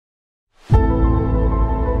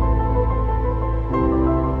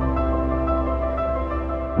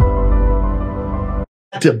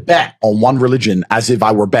had to bet on one religion as if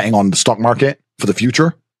I were betting on the stock market for the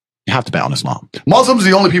future, you have to bet on Islam. Muslims are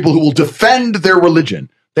the only people who will defend their religion.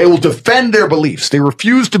 They will defend their beliefs. They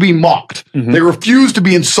refuse to be mocked. They refuse to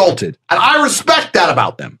be insulted. And I respect that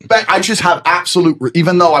about them. I just have absolute,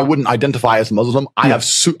 even though I wouldn't identify as Muslim, I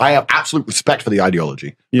have absolute respect for the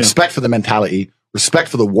ideology, respect for the mentality, respect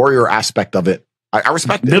for the warrior aspect of it. I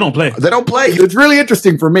respect it. They don't play. They don't play. It's really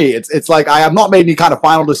interesting for me. It's like I have not made any kind of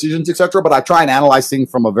final decisions, etc. But I try and analyze things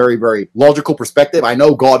from a very, very logical perspective. I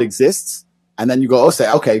know God exists. And then you go,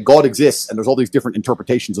 okay, God exists, and there's all these different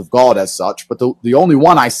interpretations of God as such. But the only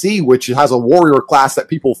one I see which has a warrior class that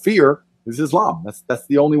people fear is Islam. That's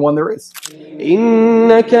the only one there is.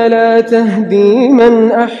 إنك لا تهدي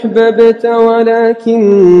من أحببت ولكن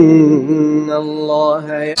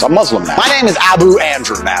الله. So I'm Muslim now. My name is Abu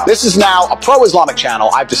Andrew now. This is now a pro-Islamic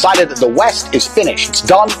channel. I've decided that the West is finished. It's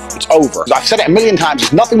done. It's over. I've said it a million times.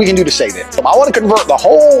 There's nothing we can do to save it. So I want to convert the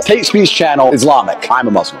whole Tate Speech channel Islamic. I'm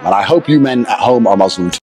a Muslim, and I hope you men at home are Muslim too.